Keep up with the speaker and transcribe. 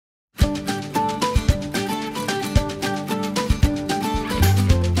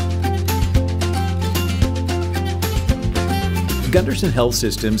Gundersen Health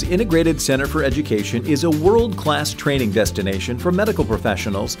System's Integrated Center for Education is a world-class training destination for medical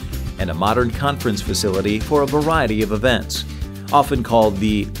professionals and a modern conference facility for a variety of events. Often called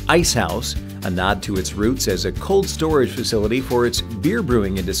the Ice House, a nod to its roots as a cold storage facility for its beer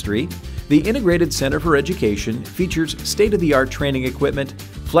brewing industry, the Integrated Center for Education features state-of-the-art training equipment,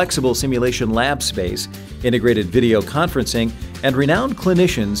 flexible simulation lab space, integrated video conferencing, and renowned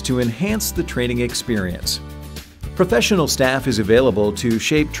clinicians to enhance the training experience. Professional staff is available to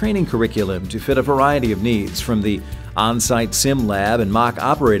shape training curriculum to fit a variety of needs, from the on-site sim lab and mock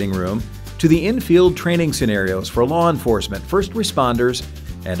operating room to the in-field training scenarios for law enforcement, first responders,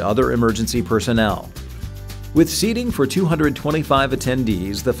 and other emergency personnel. With seating for 225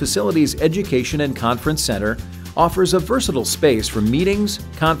 attendees, the facility's Education and Conference Center offers a versatile space for meetings,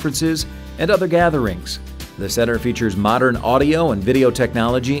 conferences, and other gatherings. The center features modern audio and video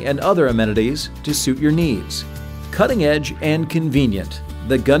technology and other amenities to suit your needs. Cutting edge and convenient,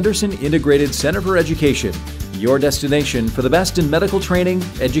 the Gundersen Integrated Center for Education, your destination for the best in medical training,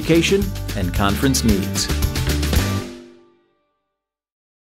 education, and conference needs.